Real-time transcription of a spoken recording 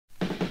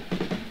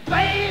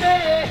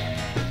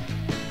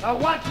I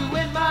want you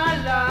in my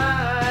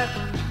life.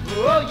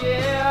 Oh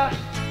yeah.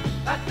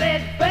 I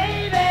said,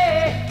 baby,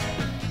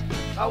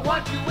 I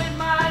want you in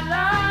my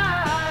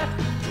life.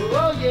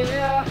 Oh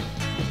yeah.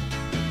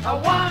 I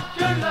want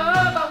your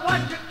love, I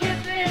want your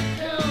kissing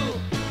too.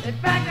 In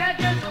fact, I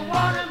just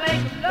want to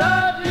make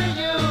love to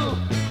you.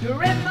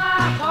 You're in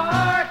my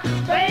heart,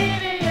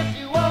 baby, if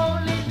you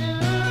only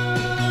knew.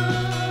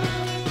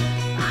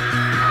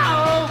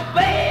 Oh,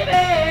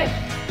 baby,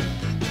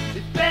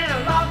 it's been a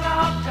long,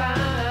 long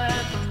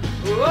time.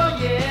 Oh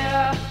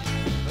yeah,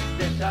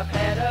 since I've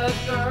had a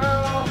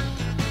girl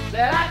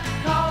that I can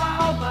call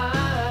all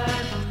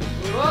mine.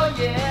 Oh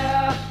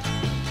yeah.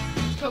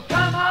 So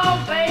come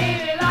on,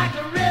 baby, like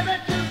a river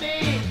to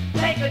me.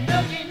 Take a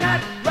nookie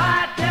nut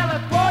ride till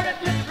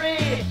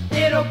 2:45.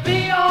 It'll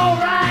be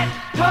alright,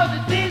 'cause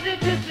it's easy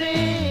to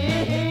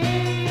see.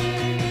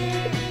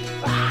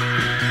 Ah!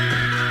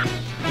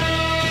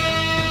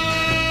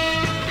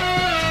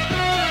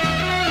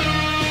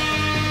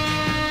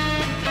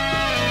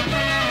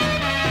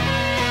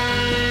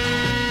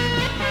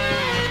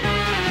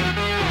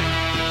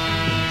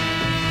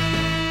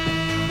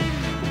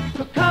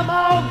 So come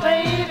on,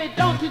 baby,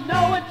 don't you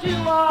know what you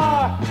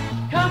are?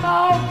 Come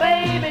on,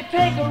 baby,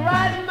 take a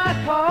ride in my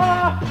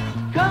car.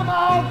 Come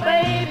on,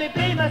 baby,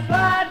 be my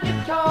slide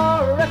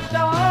guitar or a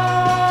star.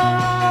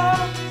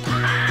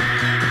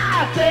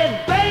 I said,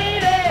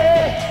 baby,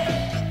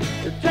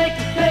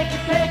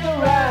 take a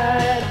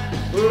ride.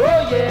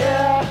 Oh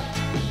yeah.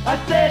 I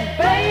said,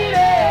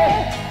 baby,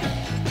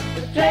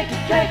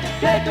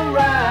 take a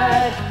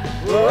ride.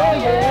 Oh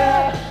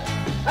yeah.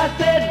 I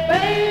said,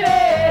 baby,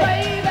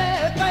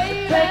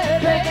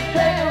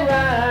 take a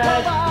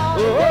ride.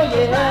 Oh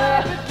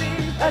yeah.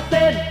 I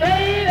said, baby.